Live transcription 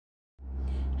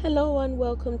Hello and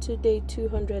welcome to day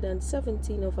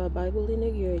 217 of our Bible in a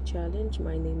Year challenge.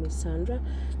 My name is Sandra.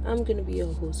 I'm going to be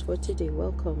your host for today.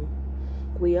 Welcome.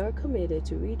 We are committed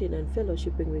to reading and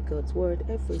fellowshipping with God's Word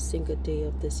every single day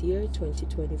of this year,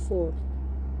 2024.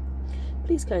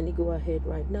 Please kindly go ahead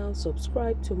right now,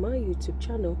 subscribe to my YouTube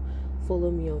channel, follow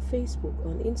me on Facebook,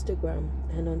 on Instagram,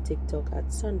 and on TikTok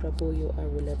at Sandra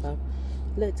Boyo-Aruleba.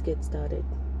 Let's get started.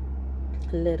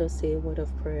 Let us say a word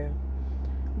of prayer.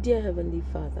 Dear Heavenly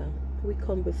Father, we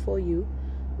come before you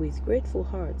with grateful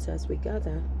hearts as we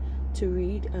gather to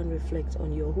read and reflect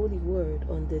on your holy word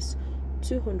on this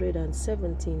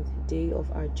 217th day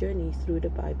of our journey through the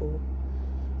Bible.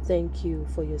 Thank you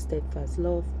for your steadfast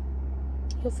love,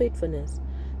 your faithfulness,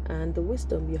 and the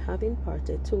wisdom you have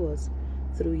imparted to us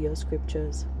through your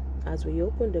scriptures. As we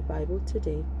open the Bible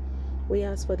today, we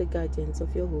ask for the guidance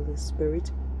of your Holy Spirit.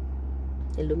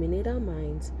 Illuminate our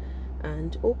minds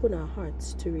and open our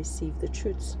hearts to receive the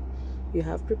truths you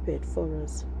have prepared for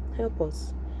us. Help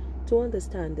us to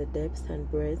understand the depth and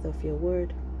breadth of your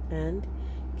word and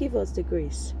give us the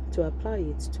grace to apply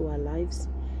it to our lives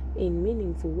in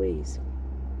meaningful ways.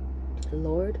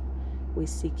 Lord, we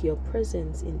seek your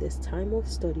presence in this time of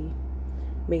study.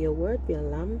 May your word be a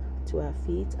lamp to our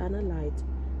feet and a light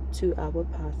to our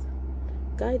path,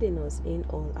 guiding us in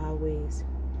all our ways.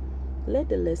 Let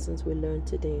the lessons we learn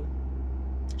today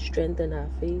strengthen our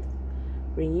faith,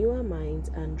 renew our minds,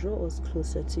 and draw us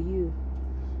closer to you.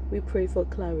 We pray for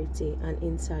clarity and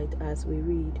insight as we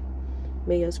read.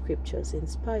 May your scriptures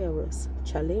inspire us,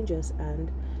 challenge us,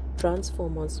 and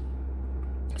transform us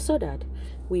so that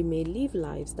we may live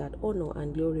lives that honor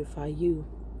and glorify you.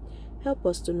 Help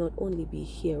us to not only be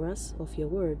hearers of your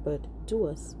word, but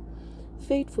doers,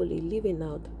 faithfully living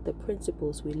out the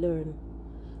principles we learn.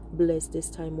 Bless this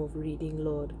time of reading,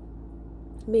 Lord.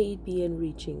 May it be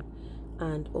enriching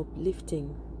and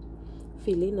uplifting,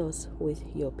 filling us with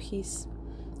your peace,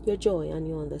 your joy, and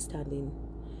your understanding.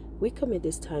 We commit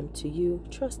this time to you,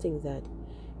 trusting that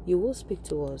you will speak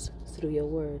to us through your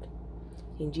word.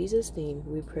 In Jesus' name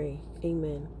we pray.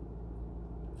 Amen.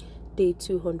 Day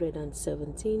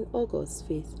 217, August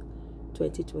 5th,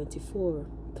 2024.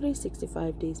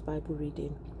 365 days Bible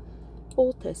reading.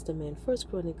 Old Testament, 1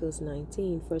 Chronicles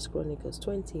 19, 1 Chronicles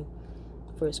 20,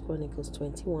 1 Chronicles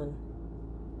 21.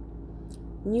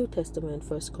 New Testament,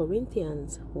 1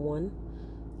 Corinthians 1,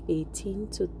 18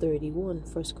 to 31,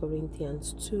 1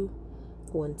 Corinthians 2,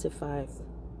 1 to 5.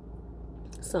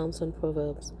 Psalms and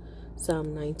Proverbs,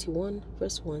 Psalm 91,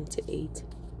 verse 1 to 8.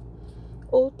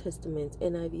 Old Testament,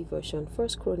 NIV version, 1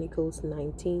 Chronicles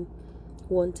 19,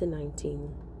 1 to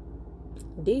 19.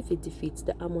 David defeats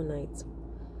the Ammonites.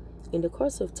 In the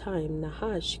course of time,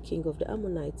 Nahash, king of the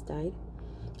Ammonites, died,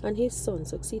 and his son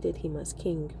succeeded him as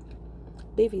king.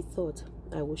 David thought,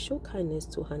 I will show kindness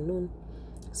to Hanun,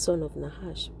 son of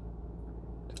Nahash,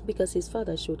 because his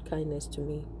father showed kindness to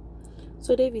me.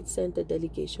 So David sent a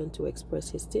delegation to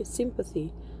express his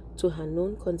sympathy to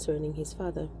Hanun concerning his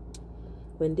father.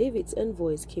 When David's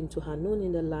envoys came to Hanun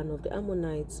in the land of the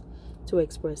Ammonites to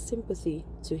express sympathy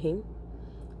to him,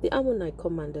 the Ammonite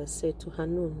commander said to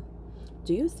Hanun,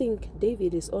 do you think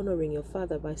David is honoring your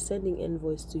father by sending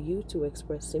envoys to you to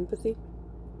express sympathy?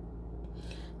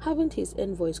 Haven't his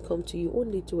envoys come to you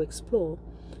only to explore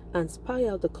and spy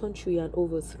out the country and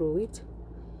overthrow it?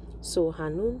 So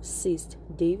Hanun seized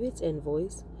David's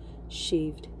envoys,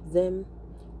 shaved them,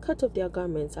 cut off their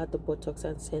garments at the buttocks,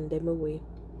 and sent them away.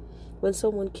 When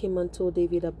someone came and told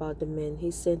David about the men,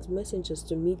 he sent messengers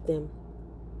to meet them,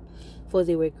 for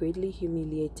they were greatly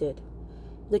humiliated.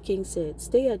 The king said,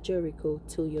 stay at Jericho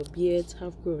till your beards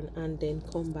have grown, and then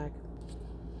come back.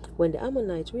 When the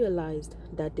Ammonites realized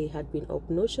that they had been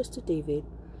obnoxious to David,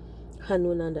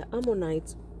 Hanun and the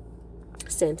Ammonites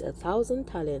sent 1,000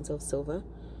 talents of silver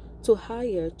to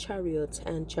hire chariots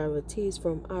and charioteers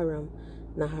from Aram,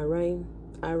 Naharaim,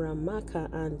 Aram, Makkah,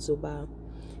 and Zobah.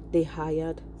 They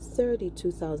hired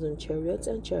 32,000 chariots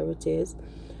and charioteers,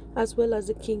 as well as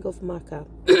the king of Makkah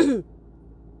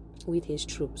with his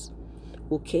troops,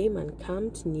 who came and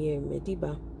camped near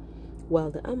Medeba, while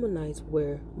the Ammonites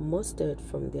were mustered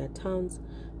from their towns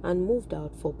and moved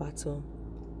out for battle.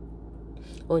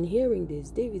 On hearing this,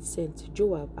 David sent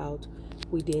Joab out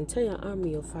with the entire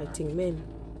army of fighting men.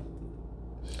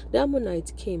 The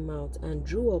Ammonites came out and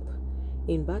drew up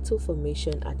in battle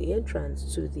formation at the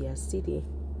entrance to their city,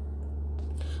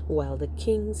 while the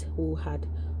kings who had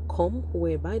come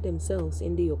were by themselves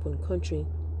in the open country.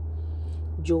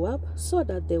 Joab saw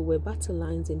that there were battle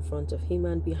lines in front of him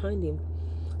and behind him,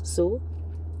 so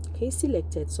he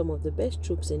selected some of the best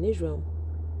troops in Israel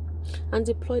and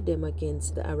deployed them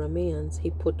against the Arameans. He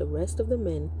put the rest of the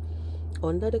men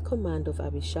under the command of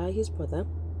Abishai his brother,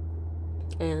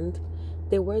 and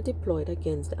they were deployed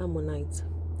against the Ammonites.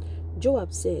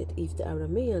 Joab said, "If the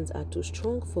Arameans are too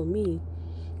strong for me,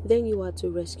 then you are to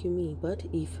rescue me. But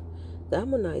if the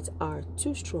Ammonites are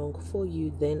too strong for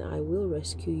you, then I will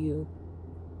rescue you.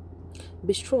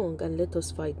 Be strong and let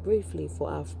us fight bravely for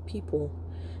our people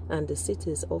and the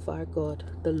cities of our God.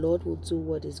 The Lord will do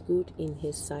what is good in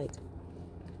his sight."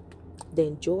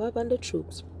 Then Joab and the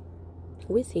troops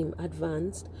with him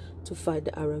advanced to fight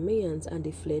the Arameans, and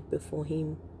they fled before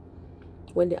him.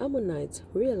 When the Ammonites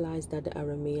realized that the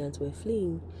Arameans were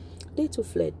fleeing, they too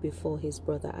fled before his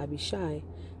brother Abishai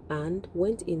and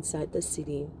went inside the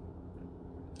city.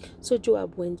 So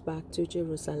Joab went back to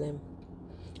Jerusalem.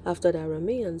 After the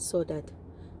Arameans saw that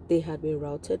they had been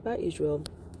routed by Israel,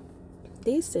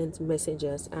 they sent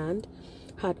messengers and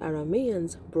had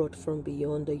Arameans brought from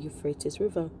beyond the Euphrates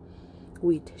River,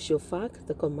 with Shophak,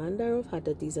 the commander of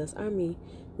Hadadezer's army,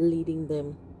 leading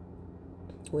them.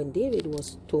 When David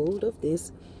was told of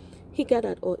this, he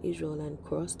gathered all Israel and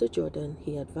crossed the Jordan.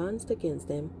 He advanced against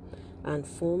them and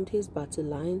formed his battle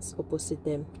lines opposite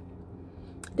them.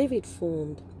 David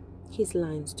formed his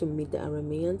lines to meet the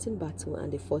Arameans in battle,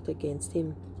 and they fought against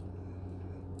him.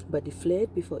 But they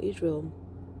fled before Israel,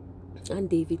 and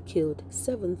David killed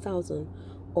 7,000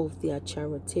 of their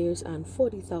charioteers and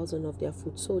 40,000 of their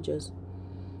foot soldiers.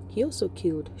 He also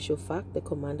killed Shophak, the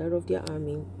commander of their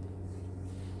army.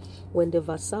 When the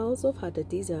vassals of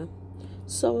Hadadezer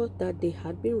saw that they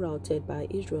had been routed by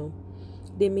Israel,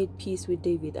 they made peace with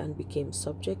David and became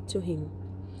subject to him.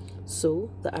 So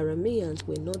the Arameans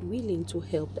were not willing to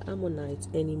help the Ammonites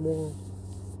anymore.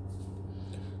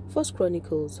 1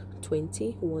 Chronicles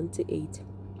 20:1-8.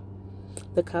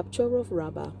 The capture of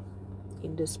Rabbah.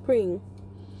 In the spring,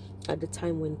 at the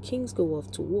time when kings go off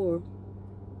to war,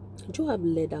 Joab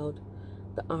led out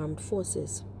the armed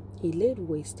forces. He laid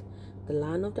waste the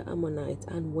land of the Ammonites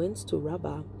and went to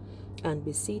Rabbah and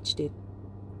besieged it.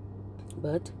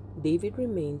 But David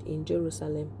remained in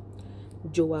Jerusalem.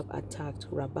 Joab attacked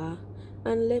Rabbah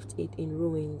and left it in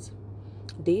ruins.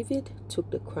 David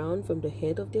took the crown from the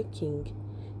head of their king.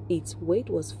 Its weight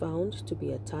was found to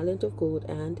be a talent of gold,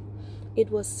 and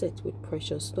it was set with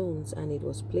precious stones, and it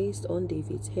was placed on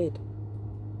David's head.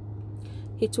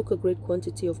 He took a great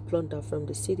quantity of plunder from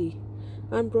the city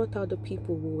and brought out the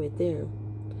people who were there,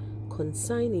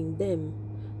 consigning them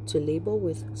to labor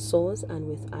with saws and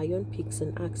with iron picks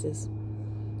and axes.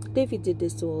 David did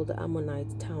this to all the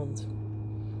Ammonite towns.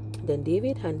 Then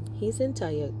David and his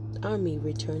entire army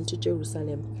returned to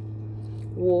Jerusalem.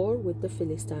 War with the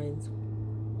Philistines.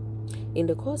 In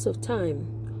the course of time,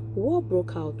 war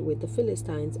broke out with the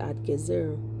Philistines at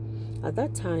Gezer. At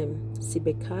that time,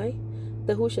 Sibbecai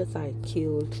the Hushathite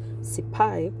killed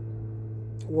Sippai,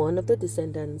 one of the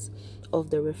descendants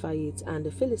of the Rephaites, and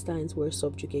the Philistines were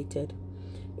subjugated.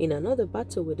 In another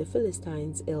battle with the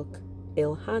Philistines,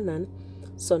 Elhanan,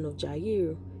 son of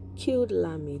Jair, killed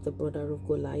Lami, the brother of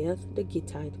Goliath the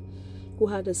Gittite, who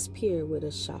had a spear with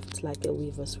a shaft like a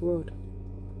weaver's rod.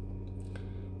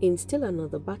 In still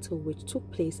another battle which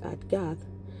took place at Gath,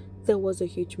 there was a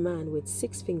huge man with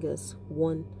 6 fingers,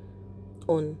 one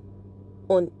on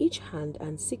each hand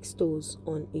and 6 toes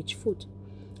on each foot,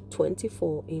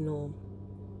 24 in all.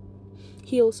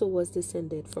 He also was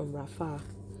descended from Rapha.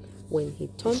 When he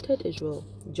taunted Israel,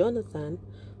 Jonathan,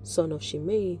 son of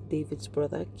Shimei, David's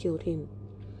brother, killed him.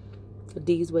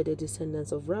 These were the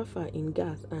descendants of Rapha in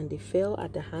Gath, and they fell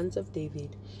at the hands of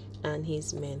David and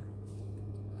his men.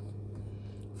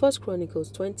 1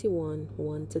 Chronicles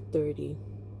 21:1-30.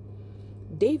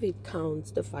 David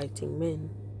counts the fighting men.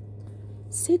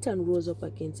 Satan rose up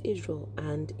against Israel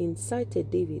and incited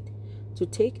David to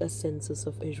take a census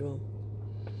of Israel.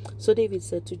 So David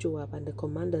said to Joab and the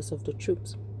commanders of the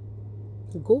troops,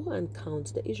 "Go and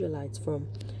count the Israelites from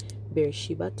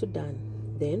Beersheba to Dan.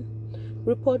 Then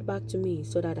report back to me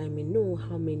so that I may know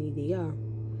how many they are."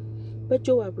 But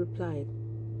Joab replied,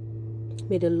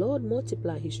 "May the Lord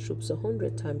multiply his troops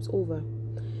 100 times over.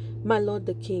 My lord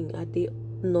the king, are they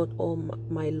not all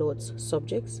my lord's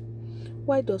subjects?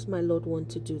 Why does my lord want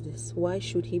to do this? Why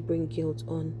should he bring guilt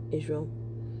on Israel?"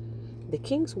 The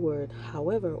king's word,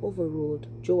 however, overruled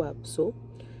Joab. So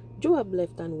Joab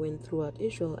left and went throughout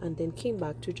Israel and then came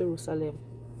back to Jerusalem.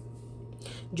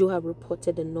 Joab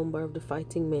reported the number of the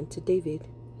fighting men to David.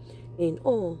 In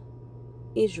all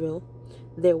Israel,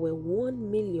 there were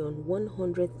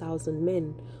 1,100,000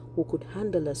 men who could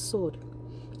handle a sword,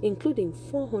 including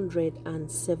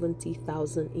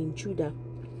 470,000 in Judah.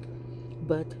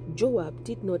 But Joab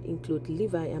did not include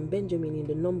Levi and Benjamin in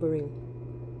the numbering,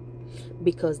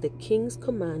 because the king's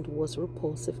command was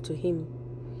repulsive to him.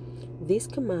 This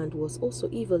command was also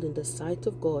evil in the sight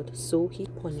of God, so he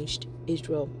punished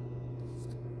Israel.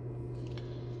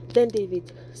 Then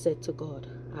David said to God,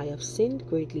 I have sinned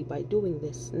greatly by doing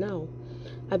this. Now,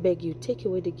 I beg you, take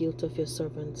away the guilt of your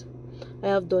servant. I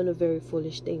have done a very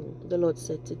foolish thing. The Lord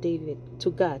said to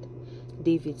Gad,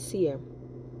 David's seer,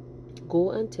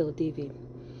 go and tell David,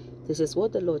 this is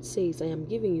what the Lord says, I am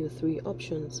giving you 3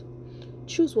 options.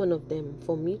 Choose one of them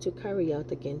for me to carry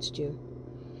out against you.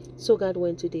 So God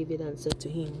went to David and said to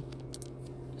him,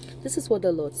 this is what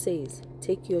the Lord says,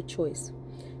 take your choice.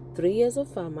 3 years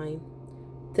of famine,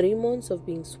 3 months of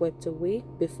being swept away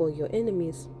before your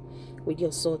enemies, with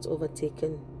your swords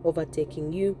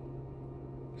overtaking you,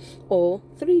 or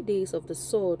 3 days of the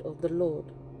sword of the Lord,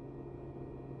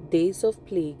 days of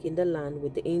plague in the land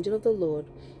with the angel of the Lord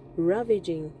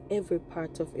ravaging every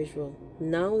part of Israel.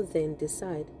 Now then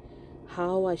decide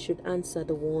how I should answer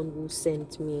the one who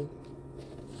sent me.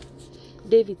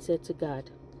 David said to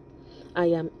God, I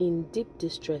am in deep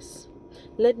distress.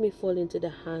 Let me fall into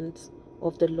the hands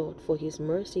of the Lord, for his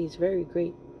mercy is very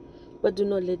great, but do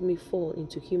not let me fall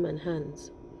into human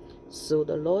hands. So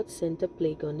the Lord sent a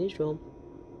plague on Israel,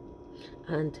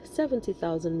 and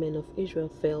 70,000 men of Israel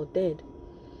fell dead.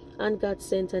 And God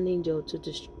sent an angel to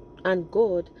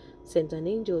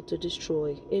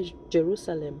destroy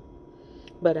Jerusalem.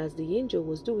 But as the angel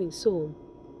was doing so,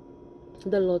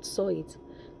 the Lord saw it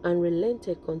and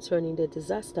relented concerning the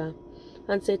disaster,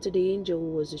 and said to the angel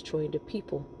who was destroying the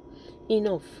people,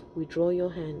 enough, withdraw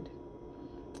your hand.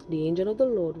 The angel of the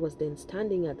Lord was then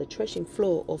standing at the threshing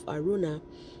floor of Araunah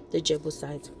the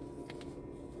Jebusite.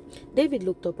 David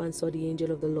looked up and saw the angel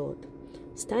of the Lord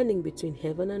standing between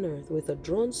heaven and earth with a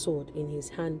drawn sword in his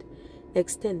hand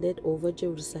extended over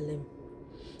Jerusalem.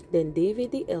 Then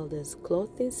David the elders,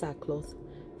 clothed in sackcloth,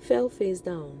 fell face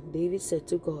down. David said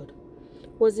to God,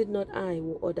 was it not I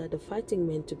who ordered the fighting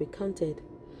men to be counted?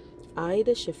 I,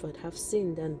 the shepherd, have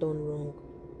sinned and done wrong.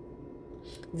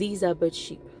 These are but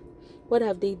sheep. What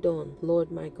have they done,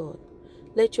 Lord my God?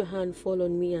 Let your hand fall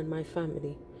on me and my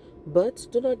family, but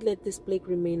do not let this plague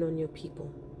remain on your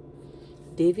people.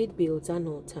 David builds an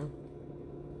altar.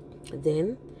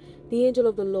 Then the angel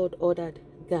of the Lord ordered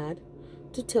Gad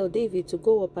to tell David to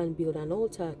go up and build an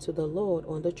altar to the Lord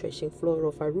on the threshing floor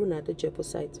of Araunah the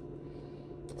Jebusite.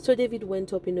 So David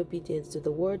went up in obedience to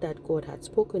the word that God had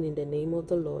spoken in the name of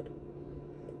the Lord.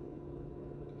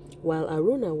 While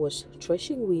Araunah was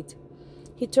threshing wheat,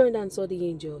 he turned and saw the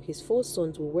angel. His 4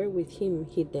 sons who were with him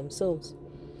hid themselves.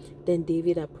 Then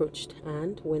David approached,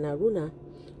 and when Araunah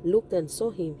looked and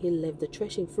saw him, he left the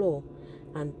threshing floor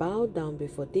and bowed down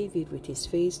before David with his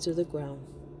face to the ground.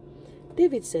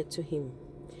 David said to him,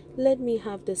 let me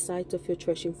have the site of your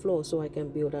threshing floor so I can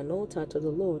build an altar to the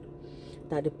Lord,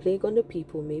 that the plague on the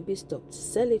people may be stopped.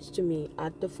 Sell it to me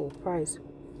at the full price.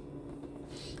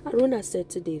 Araunah said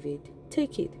to David,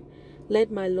 take it.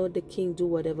 Let my lord the king do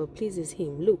whatever pleases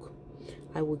him. Look,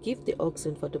 I will give the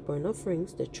oxen for the burnt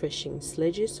offerings, the threshing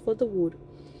sledges for the wood,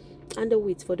 and the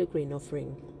wheat for the grain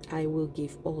offering. I will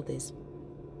give all this.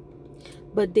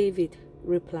 But David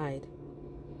replied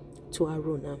to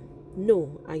Araunah,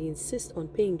 no, I insist on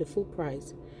paying the full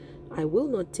price. I will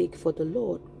not take for the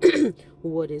Lord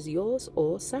what is yours,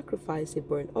 or sacrifice a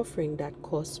burnt offering that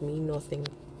costs me nothing.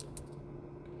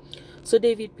 So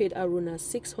David paid Araunah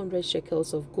 600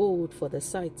 shekels of gold for the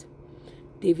site.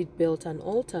 David built an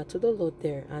altar to the Lord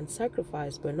there and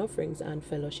sacrificed burnt offerings and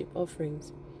fellowship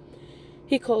offerings.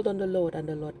 He called on the Lord, and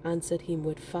the Lord answered him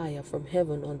with fire from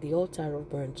heaven on the altar of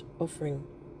burnt offering.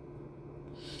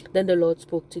 Then the Lord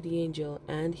spoke to the angel,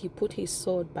 and he put his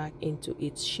sword back into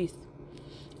its sheath.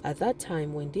 At that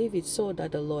time, when David saw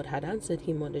that the Lord had answered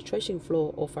him on the threshing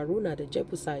floor of Araunah the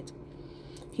Jebusite,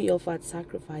 he offered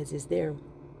sacrifices there.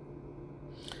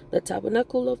 The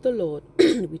tabernacle of the Lord,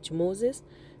 which Moses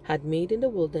had made in the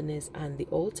wilderness, and the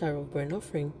altar of burnt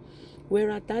offering were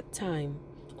at that time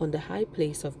on the high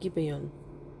place of Gibeon.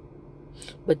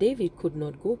 But David could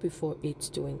not go before it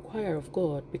to inquire of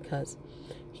God, because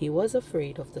he was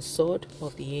afraid of the sword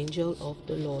of the angel of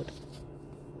the Lord.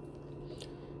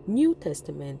 New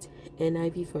Testament,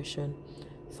 NIV version,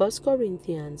 1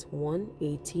 Corinthians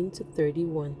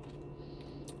 1:18-31.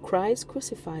 Christ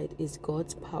crucified is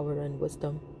God's power and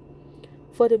wisdom.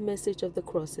 For the message of the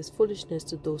cross is foolishness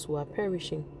to those who are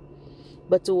perishing,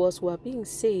 but to us who are being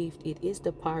saved it is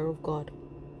the power of God.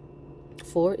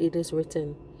 For it is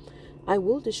written, I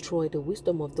will destroy the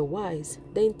wisdom of the wise,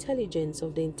 the intelligence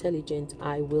of the intelligent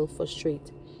I will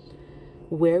frustrate.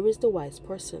 Where is the wise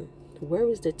person? Where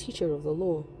is the teacher of the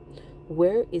law?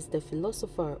 Where is the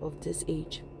philosopher of this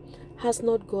age? Has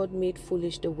not God made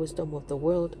foolish the wisdom of the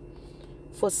world?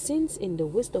 For since in the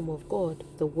wisdom of God,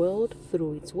 the world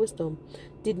through its wisdom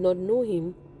did not know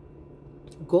him,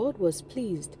 God was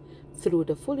pleased through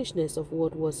the foolishness of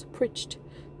what was preached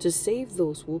to save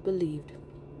those who believed.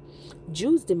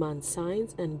 Jews demand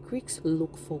signs and Greeks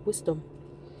look for wisdom.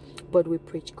 But we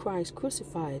preach Christ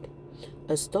crucified,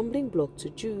 a stumbling block to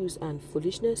Jews and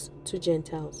foolishness to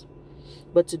Gentiles.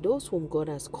 But to those whom God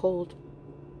has called,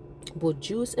 both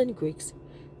Jews and Greeks,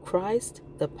 Christ,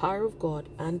 the power of God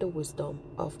and the wisdom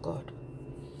of God.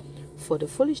 For the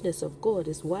foolishness of God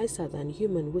is wiser than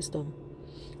human wisdom,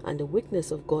 and the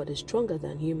weakness of God is stronger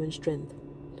than human strength.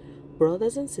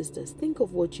 Brothers and sisters, think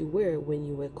of what you were when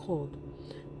you were called.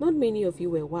 Not many of you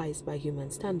were wise by human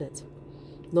standards.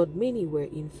 Not many were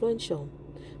influential,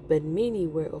 but many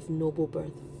were of noble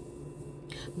birth.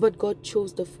 But God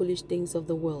chose the foolish things of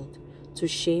the world to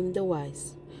shame the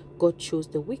wise. God chose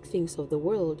the weak things of the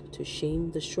world to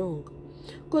shame the strong.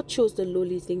 God chose the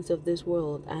lowly things of this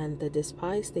world and the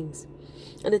despised things,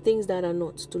 and the things that are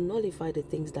not, to nullify the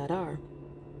things that are,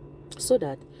 so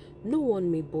that no one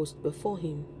may boast before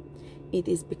him. It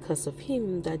is because of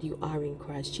him that you are in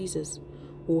Christ Jesus,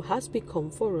 who has become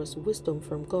for us wisdom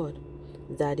from God,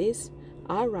 that is,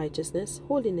 our righteousness,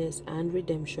 holiness, and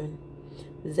redemption.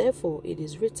 Therefore it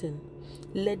is written,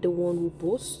 let the one who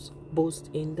boasts, boast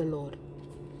in the Lord.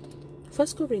 1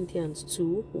 Corinthians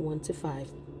 2, 1-5.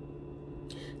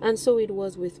 And so it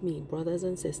was with me, brothers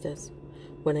and sisters.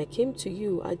 When I came to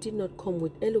you, I did not come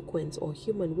with eloquence or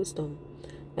human wisdom,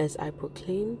 as I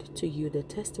proclaimed to you the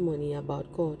testimony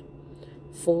about God.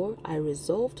 For I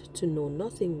resolved to know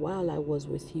nothing while I was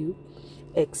with you,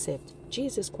 except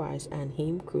Jesus Christ and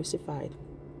him crucified.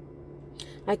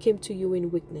 I came to you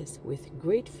in weakness, with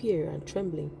great fear and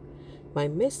trembling. My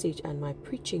message and my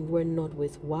preaching were not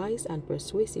with wise and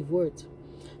persuasive words,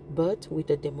 but with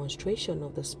a demonstration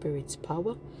of the Spirit's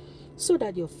power, so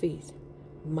that your faith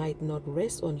might not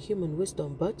rest on human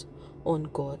wisdom, but on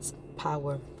God's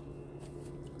power.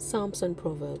 Psalms and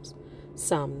Proverbs.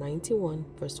 Psalm 91,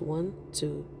 verse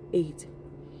 1-8.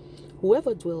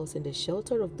 Whoever dwells in the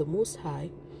shelter of the Most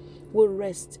High will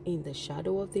rest in the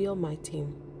shadow of the Almighty.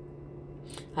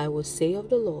 I will say of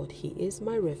the Lord, he is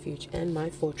my refuge and my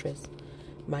fortress,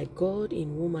 my God in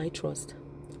whom I trust.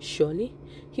 Surely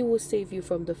he will save you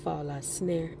from the fowler's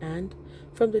snare and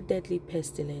from the deadly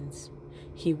pestilence.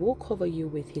 He will cover you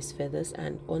with his feathers,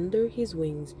 and under his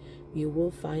wings you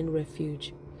will find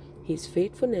refuge. His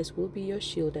faithfulness will be your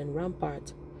shield and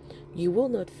rampart. You will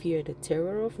not fear the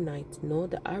terror of night, nor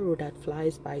the arrow that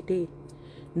flies by day,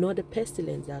 nor the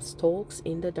pestilence that stalks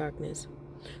in the darkness,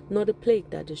 nor the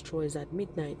plague that destroys at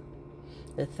midnight.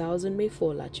 1,000 may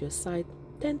fall at your side,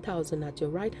 10,000 at your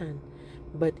right hand,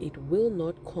 but it will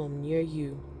not come near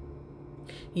you.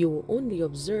 You will only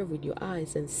observe with your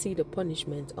eyes and see the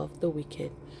punishment of the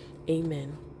wicked.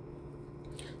 Amen.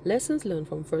 Lessons learned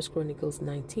from 1 Chronicles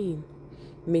 19.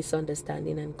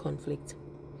 Misunderstanding and conflict.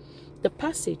 The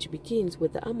passage begins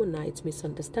with the Ammonites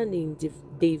misunderstanding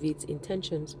David's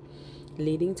intentions,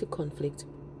 leading to conflict.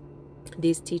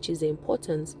 This teaches the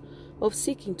importance of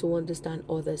seeking to understand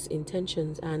others'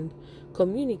 intentions and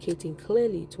communicating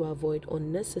clearly to avoid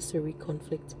unnecessary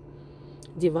conflict.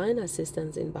 Divine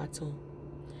assistance in battle.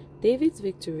 David's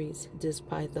victories,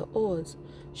 despite the odds,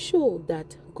 show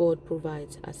that God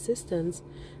provides assistance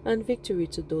and victory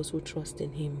to those who trust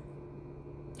in him.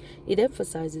 It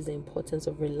emphasizes the importance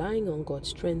of relying on God's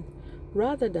strength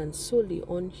rather than solely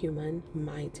on human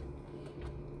might.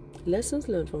 Lessons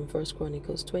learned from 1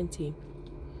 Chronicles 20.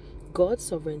 God's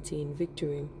sovereignty in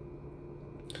victory.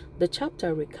 The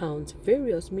chapter recounts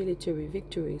various military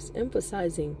victories,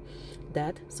 emphasizing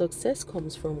that success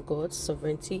comes from God's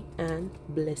sovereignty and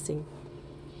blessing.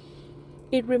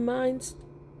 It reminds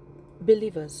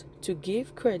believers to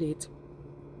give credit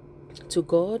to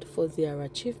God for their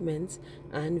achievements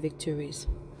and victories.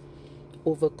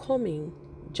 Overcoming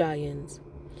giants.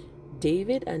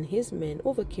 David and his men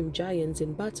overcame giants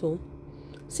in battle,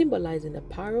 symbolizing the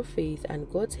power of faith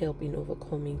and God's help in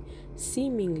overcoming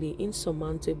seemingly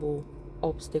insurmountable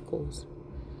obstacles.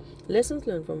 Lessons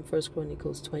learned from 1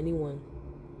 Chronicles 21.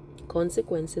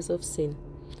 Consequences of sin.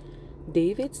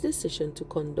 David's decision to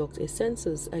conduct a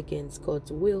census against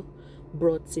God's will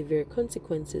brought severe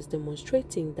consequences,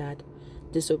 demonstrating that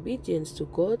disobedience to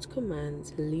God's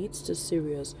commands leads to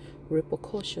serious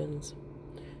repercussions.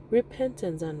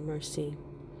 Repentance and mercy.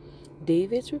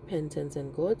 David's repentance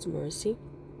and God's mercy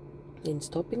in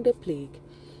stopping the plague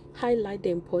highlight the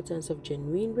importance of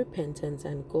genuine repentance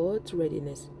and God's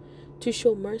readiness to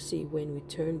show mercy when we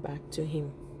turn back to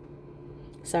him.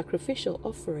 Sacrificial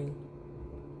offering.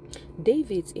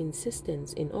 David's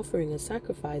insistence in offering a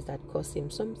sacrifice that cost him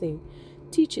something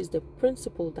teaches the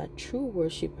principle that true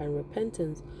worship and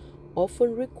repentance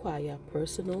often require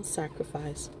personal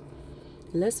sacrifice.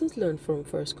 Lessons learned from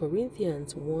 1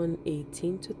 Corinthians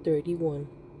 1:18-31.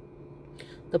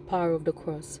 The power of the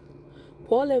cross.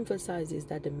 Paul emphasizes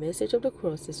that the message of the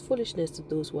cross is foolishness to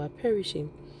those who are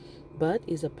perishing, but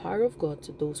is the power of God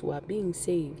to those who are being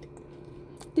saved.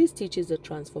 This teaches the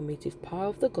transformative power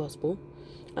of the gospel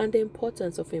and the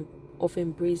importance of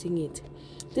embracing it,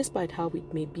 despite how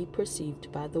it may be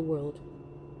perceived by the world.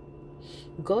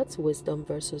 God's wisdom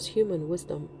versus human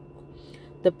wisdom.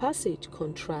 The passage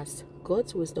contrasts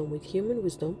God's wisdom with human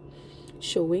wisdom,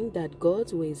 showing that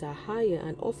God's ways are higher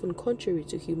and often contrary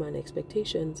to human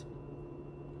expectations.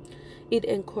 It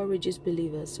encourages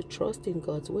believers to trust in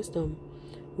God's wisdom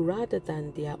rather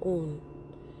than their own.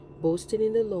 Boasting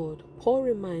in the Lord, Paul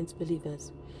reminds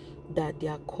believers that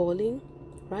their calling,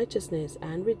 righteousness,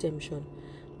 and redemption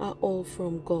are all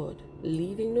from God,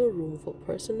 leaving no room for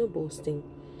personal boasting.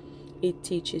 It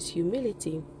teaches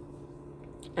humility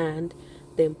and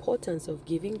the importance of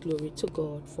giving glory to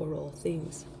God for all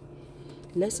things.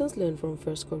 Lessons learned from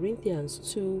 1 Corinthians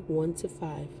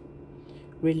 2:1-5.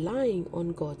 Relying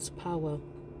on God's power.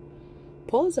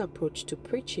 Paul's approach to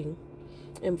preaching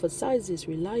emphasizes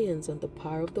reliance on the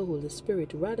power of the Holy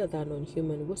Spirit rather than on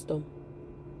human wisdom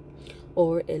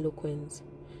or eloquence.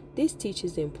 This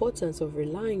teaches the importance of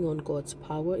relying on God's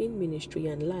power in ministry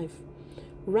and life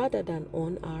rather than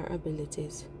on our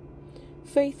abilities.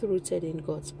 Faith rooted in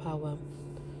God's power.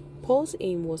 Paul's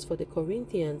aim was for the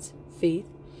Corinthians' faith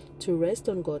to rest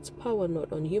on God's power,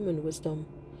 not on human wisdom.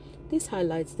 This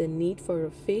highlights the need for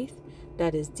a faith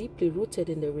that is deeply rooted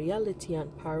in the reality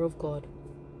and power of God.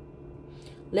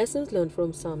 Lessons learned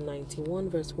from Psalm 91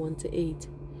 verse 1-8.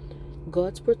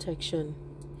 God's protection.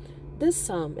 This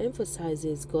psalm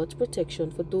emphasizes God's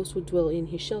protection for those who dwell in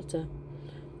his shelter,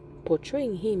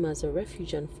 portraying him as a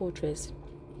refuge and fortress.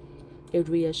 It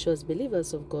reassures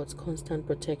believers of God's constant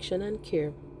protection and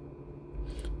care.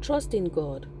 Trust in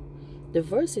God. The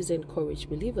verses encourage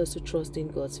believers to trust in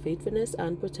God's faithfulness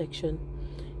and protection,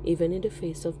 even in the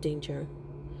face of danger.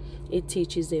 It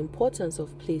teaches the importance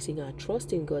of placing our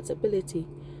trust in God's ability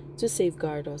to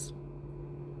safeguard us.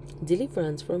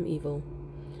 Deliverance from evil.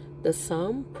 The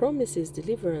psalm promises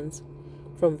deliverance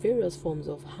from various forms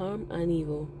of harm and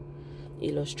evil,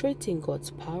 illustrating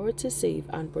God's power to save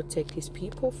and protect his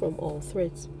people from all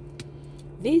threats.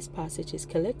 These passages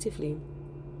collectively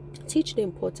teach the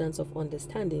importance of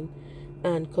understanding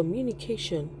and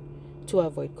communication to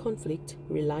avoid conflict,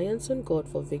 reliance on God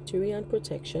for victory and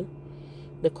protection,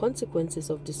 the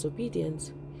consequences of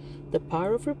disobedience, the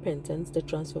power of repentance, the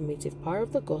transformative power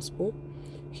of the gospel,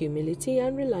 humility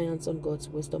and reliance on God's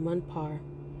wisdom and power.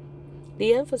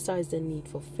 They emphasize the need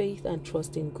for faith and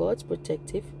trust in God's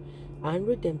protective and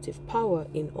redemptive power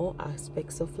in all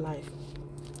aspects of life.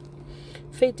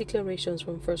 Faith declarations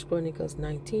from 1 Chronicles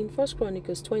 19, 1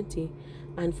 Chronicles 20,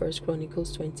 and 1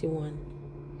 Chronicles 21.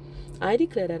 I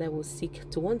declare that I will seek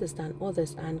to understand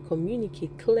others and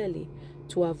communicate clearly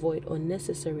to avoid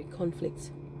unnecessary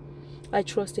conflicts. I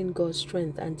trust in God's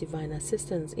strength and divine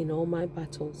assistance in all my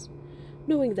battles,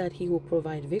 knowing that he will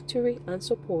provide victory and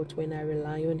support when I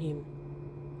rely on him.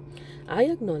 I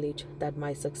acknowledge that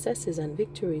my successes and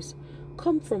victories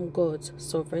come from God's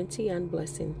sovereignty and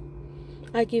blessing.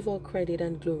 I give all credit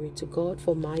and glory to God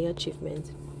for my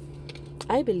achievement.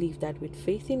 I believe that with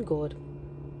faith in God,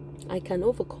 I can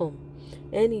overcome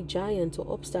any giant or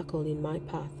obstacle in my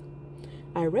path.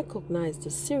 I recognize the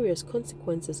serious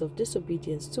consequences of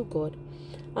disobedience to God,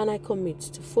 and I commit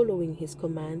to following his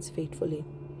commands faithfully.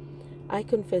 I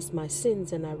confess my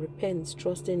sins and I repent,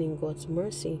 trusting in God's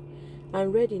mercy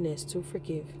and readiness to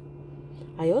forgive.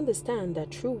 I understand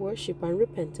that true worship and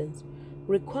repentance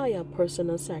require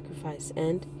personal sacrifice,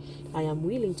 and I am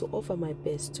willing to offer my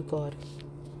best to God.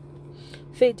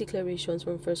 Faith declarations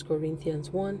from 1 Corinthians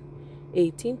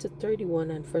 1:18-31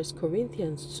 and 1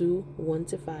 Corinthians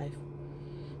 2:1-5.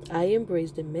 I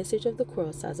embrace the message of the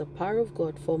cross as a power of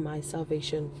God for my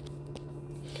salvation.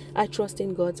 I trust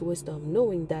in God's wisdom,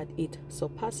 knowing that it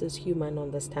surpasses human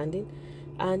understanding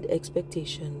and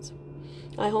expectations.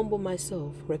 I humble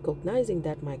myself, recognizing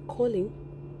that my calling,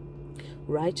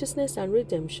 righteousness, and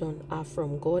redemption are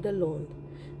from God alone,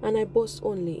 and I boast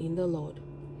only in the Lord.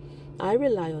 I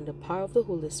rely on the power of the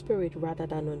Holy Spirit rather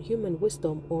than on human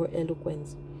wisdom or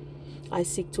eloquence. I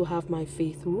seek to have my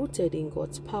faith rooted in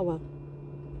God's power,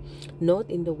 not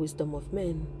in the wisdom of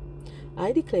men.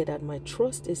 I declare that my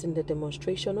trust is in the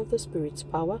demonstration of the Spirit's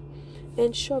power,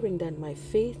 ensuring that my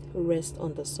faith rests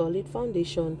on the solid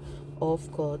foundation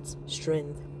of God's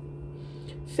strength.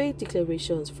 Faith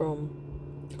declarations from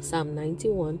Psalm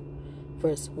 91,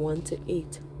 verse 1 to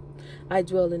 8. I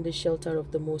dwell in the shelter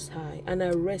of the Most High, and I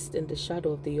rest in the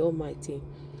shadow of the Almighty.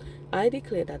 I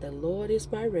declare that the Lord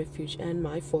is my refuge and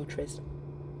my fortress,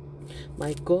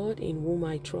 my God in whom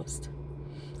I trust.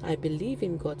 I believe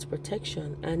in God's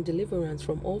protection and deliverance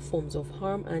from all forms of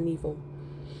harm and evil.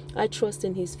 I trust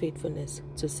in His faithfulness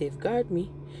to safeguard me,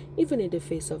 even in the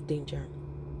face of danger.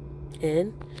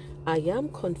 And I am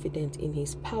confident in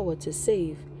His power to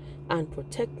save and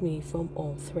protect me from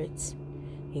all threats.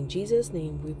 In Jesus'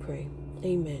 name we pray.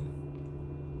 Amen.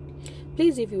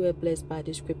 Please, if you were blessed by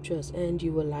the scriptures and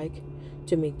you would like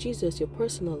to make Jesus your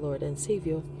personal Lord and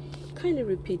Savior, kindly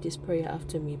repeat this prayer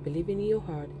after me, believing in your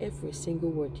heart every single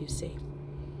word you say.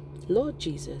 Lord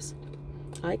Jesus,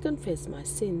 I confess my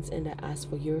sins and I ask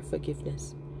for your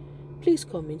forgiveness. Please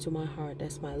come into my heart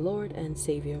as my Lord and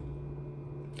Savior.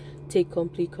 Take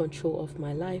complete control of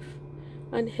my life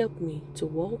and help me to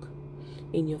walk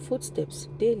in your footsteps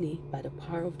daily by the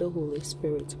power of the Holy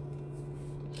Spirit.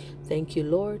 Thank you,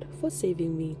 Lord, for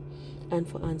saving me and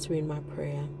for answering my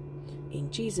prayer. In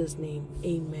Jesus' name,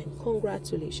 amen.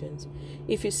 Congratulations.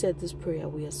 If you said this prayer,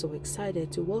 we are so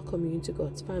excited to welcome you into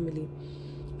God's family.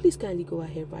 Please kindly go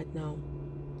ahead right now.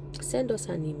 Send us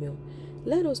an email.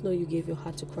 Let us know you gave your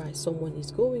heart to Christ. Someone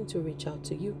is going to reach out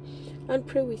to you and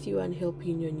pray with you and help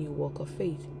you in your new walk of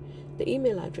faith. The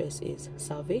email address is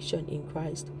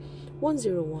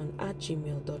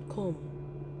salvationinChrist101@gmail.com.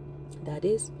 That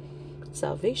is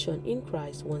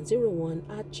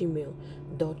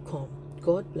salvationinChrist101@gmail.com.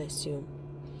 God bless you.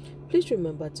 Please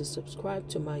remember to subscribe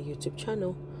to my YouTube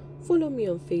channel. Follow me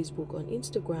on Facebook, on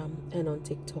Instagram, and on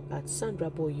TikTok at Sandra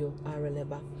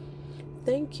Boyo-Aruleba.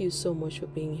 Thank you so much for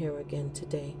being here again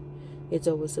today. It's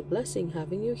always a blessing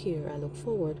having you here. I look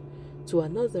forward to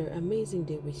another amazing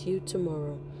day with you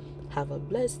tomorrow. Have a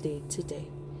blessed day today.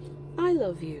 I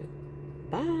love you.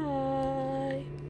 Bye.